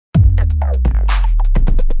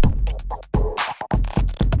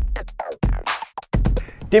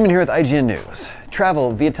Damon here with IGN News. Travel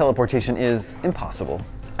via teleportation is impossible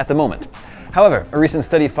at the moment. However, a recent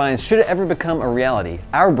study finds should it ever become a reality,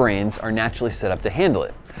 our brains are naturally set up to handle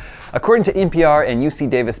it. According to NPR and UC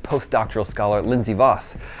Davis postdoctoral scholar Lindsay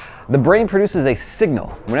Voss, the brain produces a signal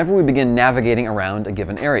whenever we begin navigating around a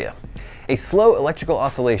given area. A slow electrical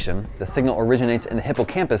oscillation, the signal originates in the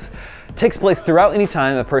hippocampus, takes place throughout any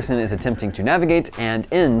time a person is attempting to navigate and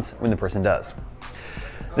ends when the person does.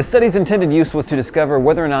 The study's intended use was to discover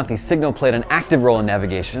whether or not the signal played an active role in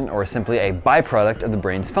navigation or simply a byproduct of the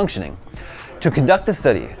brain's functioning. To conduct the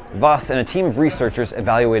study, Voss and a team of researchers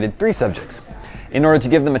evaluated 3 subjects. In order to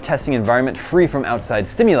give them a testing environment free from outside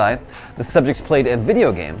stimuli, the subjects played a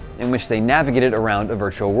video game in which they navigated around a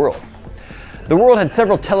virtual world. The world had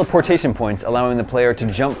several teleportation points, allowing the player to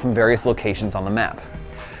jump from various locations on the map.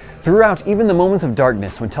 Throughout even the moments of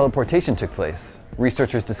darkness when teleportation took place,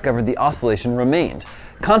 researchers discovered the oscillation remained,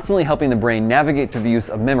 constantly helping the brain navigate through the use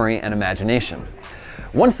of memory and imagination.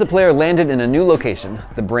 Once the player landed in a new location,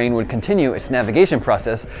 the brain would continue its navigation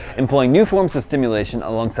process, employing new forms of stimulation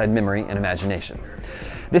alongside memory and imagination.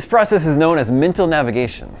 This process is known as mental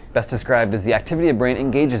navigation, best described as the activity a brain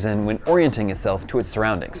engages in when orienting itself to its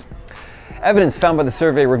surroundings. Evidence found by the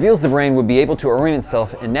survey reveals the brain would be able to orient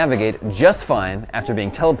itself and navigate just fine after being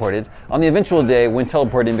teleported on the eventual day when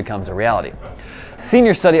teleporting becomes a reality.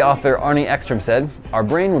 Senior study author Arnie Ekstrom said, "Our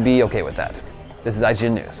brain would be okay with that." This is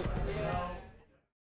IGN News.